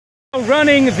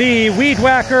Running the Weed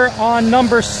Whacker on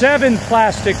number 7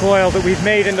 plastic oil that we've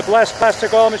made in the Blessed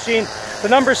plastic oil machine. The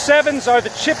number 7s are the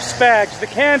chips bags, the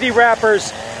candy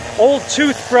wrappers, old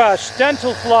toothbrush,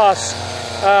 dental floss,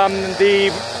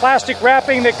 the plastic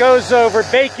wrapping that goes over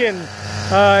bacon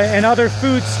and other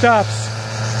foodstuffs,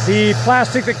 the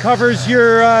plastic that covers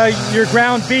your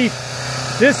ground beef.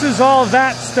 This is all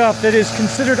that stuff that is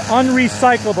considered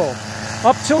unrecyclable.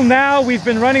 Up till now, we've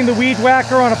been running the Weed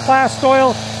Whacker on a plast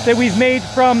oil that we've made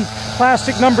from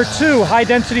plastic number 2,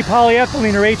 high-density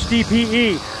polyethylene, or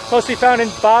HDPE, mostly found in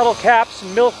bottle caps,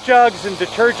 and milk jugs, and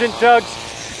detergent jugs.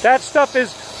 That stuff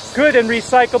is good and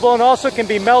recyclable, and also can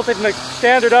be melted in a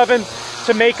standard oven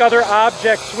to make other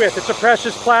objects with. It's a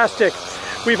precious plastic.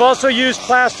 We've also used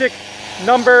plastic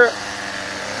number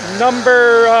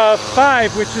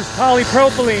 5, which is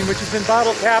polypropylene, which is in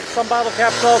bottle caps, some bottle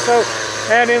caps also,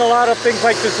 and in a lot of things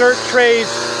like dessert trays.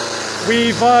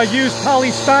 We've used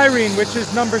polystyrene, which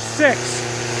is number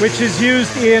 6, which is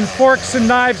used in forks and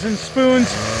knives and spoons,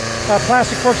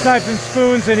 plastic forks, knives, and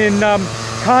spoons, and in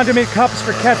condiment cups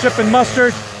for ketchup and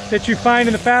mustard that you find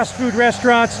in the fast food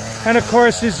restaurants, and of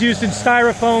course is used in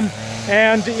styrofoam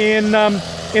and in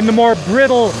the more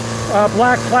brittle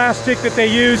black plastic that they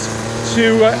use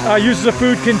to use as a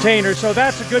food container. So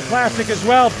that's a good plastic as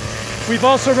well. We've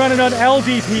also run it on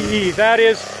LDPE, that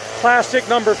is plastic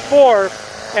number 4,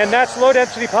 and that's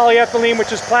low-density polyethylene,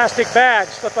 which is plastic bags,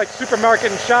 stuff like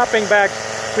supermarket and shopping bags.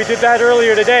 We did that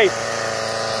earlier today.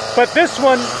 But this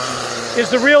one is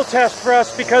the real test for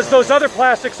us because those other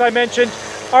plastics I mentioned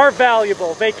are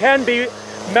valuable. They can be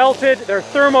melted, they're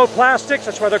thermoplastics,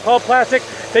 that's why they're called plastic.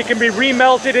 They can be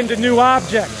remelted into new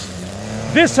objects.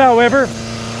 This, however,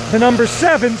 the number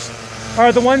 7s,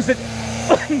 are the ones that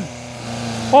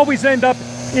always end up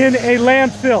in a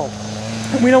landfill.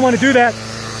 And we don't want to do that,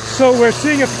 so we're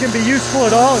seeing if it can be useful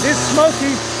at all. It is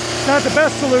smoky, not the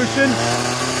best solution,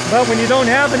 but when you don't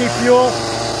have any fuel,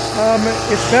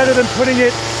 it's better than putting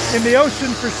it in the ocean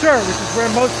for sure, which is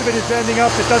where most of it is ending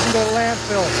up. It doesn't go to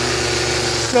landfill.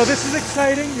 So this is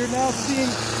exciting. You're now seeing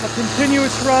a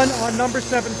continuous run on number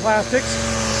 7 plastics,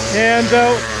 and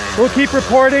we'll keep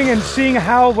reporting and seeing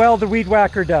how well the Weed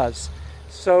Whacker does.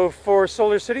 So for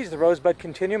Solar Cities, the Rosebud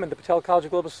Continuum, and the Patel College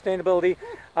of Global Sustainability,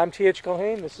 I'm T.H.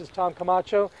 Culhane, this is Tom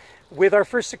Camacho, with our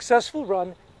first successful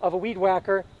run of a Weed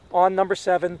Whacker on number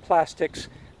 7 plastics,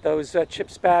 those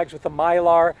chips bags with the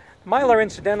Mylar. Mylar,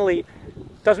 incidentally,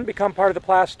 doesn't become part of the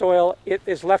plast oil. It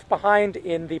is left behind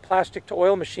in the plastic to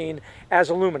oil machine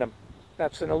as aluminum.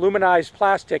 That's an aluminized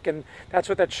plastic, and that's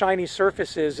what that shiny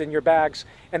surface is in your bags.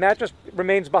 And that just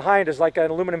remains behind as like an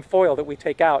aluminum foil that we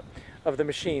take out of the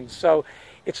machine. So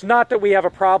it's not that we have a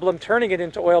problem turning it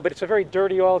into oil, but it's a very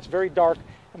dirty oil, it's very dark,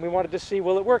 and we wanted to see,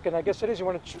 will it work? And I guess it is. You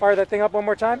want to fire that thing up one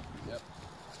more time? Yep.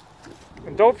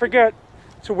 And don't forget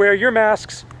to wear your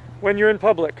masks when you're in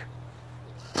public.